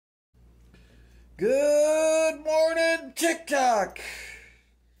Good morning, TikTok.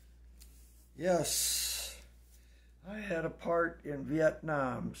 Yes, I had a part in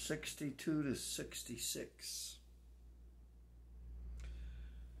Vietnam, 62 to 66.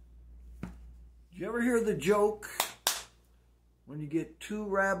 Did you ever hear the joke? When you get two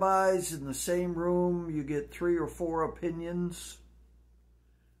rabbis in the same room, you get 3 or 4 opinions.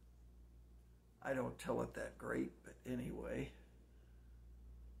 I don't tell it that great, but anyway.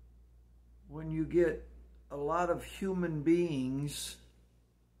 When you get a lot of human beings,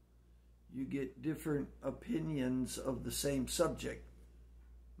 you get different opinions of the same subject.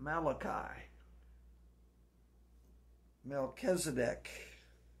 Melchizedek.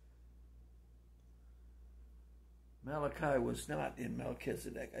 Malachi was not in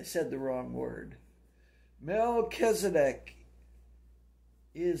Melchizedek. I said the wrong word. Melchizedek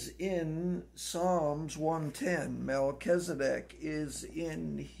is in Psalms 110. Melchizedek is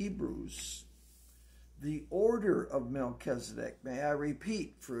in Hebrews. The order of Melchizedek, may I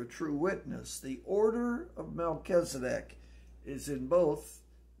repeat for a true witness, the order of Melchizedek is in both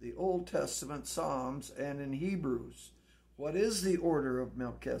the Old Testament Psalms and in Hebrews. What is the order of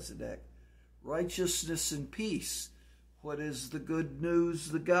Melchizedek? Righteousness and peace. What is the good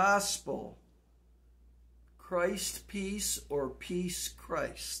news, the gospel? Christ peace or peace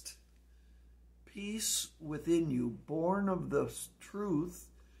Christ. Peace within you, born of the truth.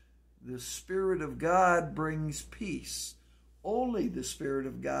 The Spirit of God brings peace. Only the Spirit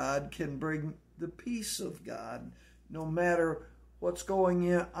of God can bring the peace of God, no matter what's going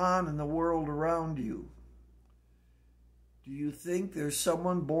on in the world around you. Do you think there's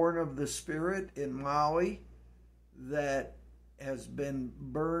someone born of the Spirit in Maui that has been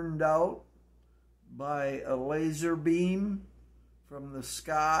burned out by a laser beam from the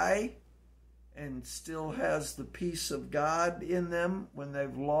sky and still has the peace of God in them when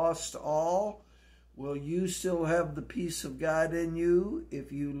they've lost all? Will you still have the peace of God in you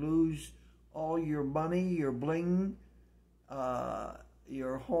if you lose all your money, your bling,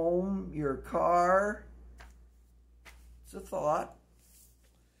 your home, your car? It's a thought.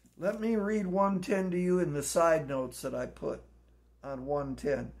 Let me read 110 to you in the side notes that I put on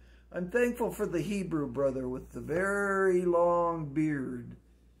 110. I'm thankful for the Hebrew brother with the very long beard.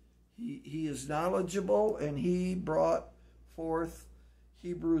 He is knowledgeable, and he brought forth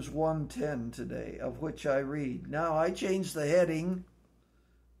Hebrews 1:10 today, of which I read. Now, I changed the heading.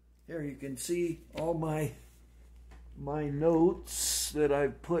 Here you can see all my notes that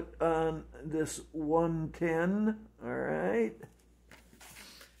I've put on this 110. All right.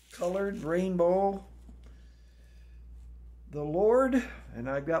 Colored rainbow. The Lord, and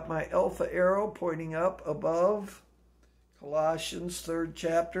I've got my alpha arrow pointing up above. Colossians 3rd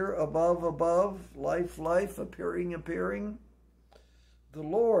chapter, above, life, appearing. The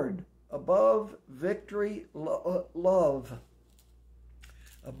Lord, above, victory, love.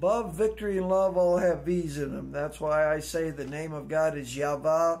 Above, victory, and love all have V's in them. That's why I say the name of God is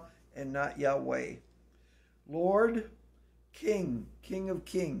Yahweh and not Yahweh. Lord, King of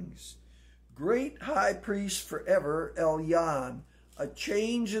kings. Great high priest forever, Elyon. A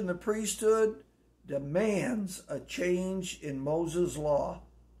change in the priesthood demands a change in Moses' law.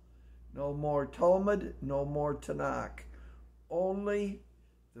 No more Talmud, no more Tanakh. Only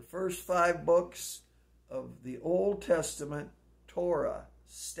the first 5 books of the Old Testament, Torah,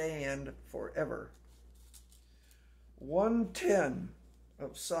 stand forever. 110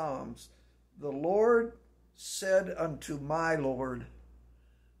 of Psalms. The Lord said unto my Lord.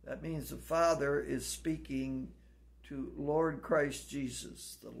 That means the Father is speaking to Lord Christ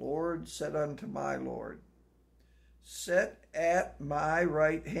Jesus. The Lord said unto my Lord, set at my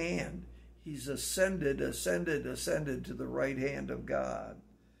right hand. He's ascended to the right hand of God,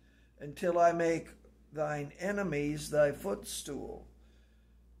 until I make thine enemies thy footstool.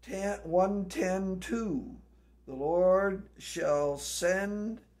 110:2. The Lord shall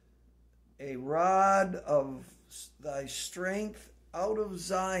send a rod of thy strength out of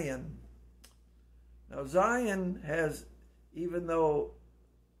Zion. Now Zion has, even though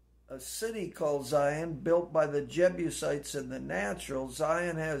a city called Zion, built by the Jebusites in the natural,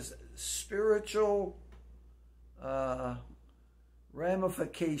 Zion has spiritual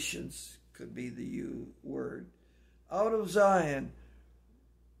ramifications, could be the word. Out of Zion,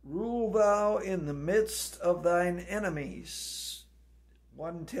 rule thou in the midst of thine enemies.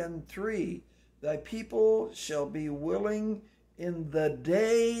 110:3. Thy people shall be willing in the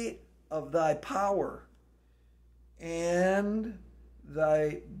day of thy power, and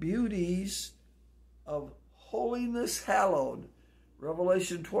thy beauties of holiness hallowed.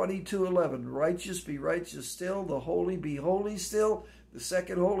 Revelation 22:11. Righteous be righteous still, the holy be holy still. The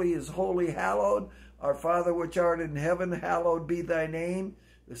second holy is holy hallowed. Our Father which art in heaven, hallowed be thy name.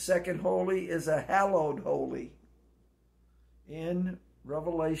 The second holy is a hallowed holy in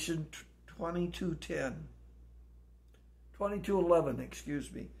Revelation 22:10. 22:11,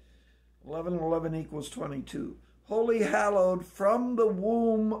 excuse me. 11:11 equals 22. Holy hallowed from the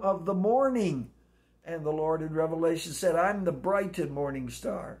womb of the morning. And the Lord in Revelation said, I'm the bright and morning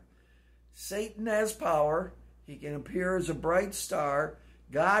star. Satan has power. He can appear as a bright star.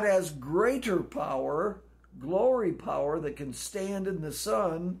 God has greater power, glory power that can stand in the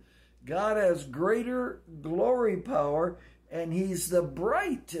sun. God has greater glory power, and he's the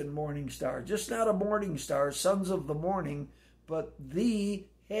bright and morning star. Just not a morning star, sons of the morning, but the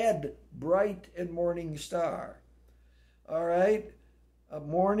head bright and morning star. All right? A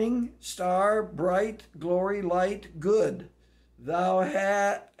morning star, bright, glory, light, good. Thou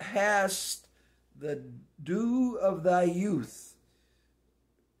hast the dew of thy youth.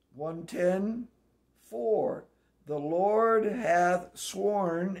 110:4. The Lord hath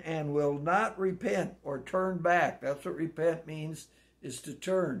sworn and will not repent or turn back. That's what repent means, is to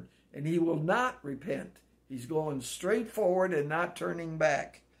turn. And he will not repent. He's going straight forward and not turning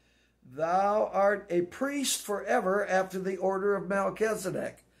back. Thou art a priest forever after the order of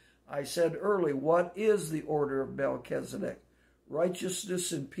Melchizedek. I said early, what is the order of Melchizedek?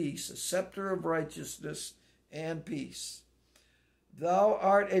 Righteousness and peace, a scepter of righteousness and peace. Thou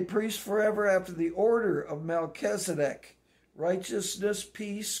art a priest forever after the order of Melchizedek. Righteousness,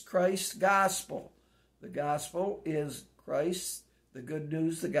 peace, Christ's gospel. The gospel is Christ. The good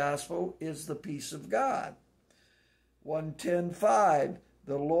news, the gospel, is the peace of God. 110:5.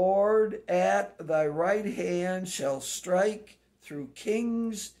 The Lord at thy right hand shall strike through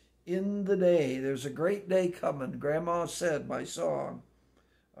kings in the day. There's a great day coming. Grandma said, my song,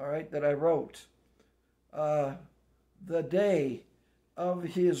 all right, that I wrote. The day of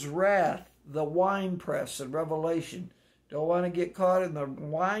his wrath, the winepress in Revelation. Don't want to get caught in the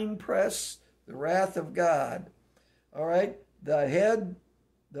winepress, the wrath of God. All right, the head,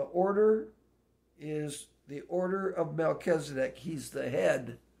 the order is the order of Melchizedek. He's the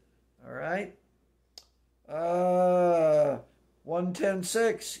head. All right.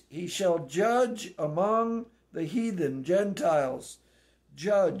 110:6. He shall judge among the heathen, Gentiles.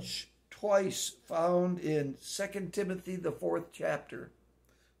 Judge, twice found in 2 Timothy, the 4th chapter.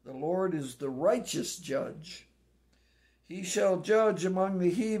 The Lord is the righteous judge. He shall judge among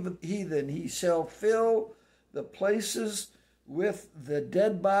the heathen. He shall fill the places with the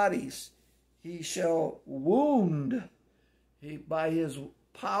dead bodies. He shall wound. By his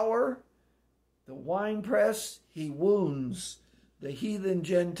power, the winepress, he wounds the heathen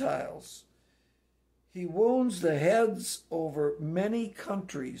Gentiles. He wounds the heads over many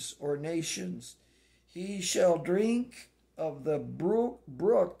countries or nations. He shall drink of the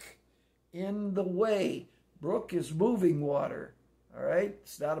brook in the way. Brook is moving water. All right?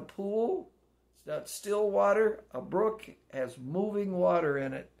 It's not a pool. It's not still water. A brook has moving water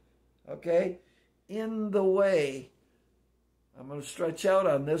in it. Okay? In the way. I'm going to stretch out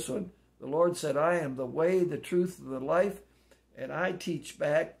on this one. The Lord said, I am the way, the truth, and the life. And I teach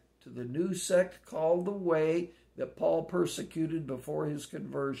back to the new sect called the Way that Paul persecuted before his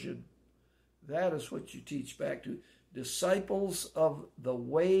conversion. That is what you teach back to. Disciples of the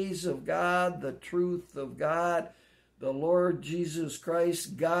ways of God, the truth of God, the Lord Jesus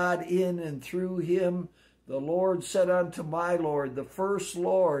Christ, God in and through him. The Lord said unto my Lord, the first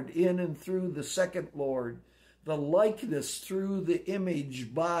Lord in and through the second Lord, the likeness through the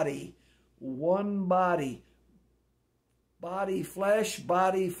image body, one body, body, flesh,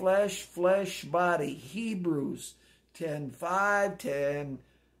 flesh, body. Hebrews 10:5,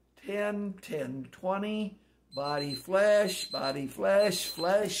 10:10, 10:20, body, flesh,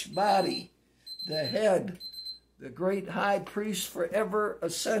 flesh, body. The head, the great high priest forever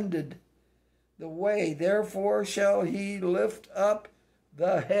ascended the way. Therefore shall he lift up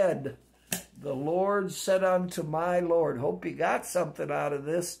the head. The Lord said unto my Lord. Hope you got something out of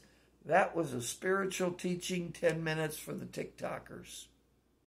this. That was a spiritual teaching, 10 minutes for the TikTokers.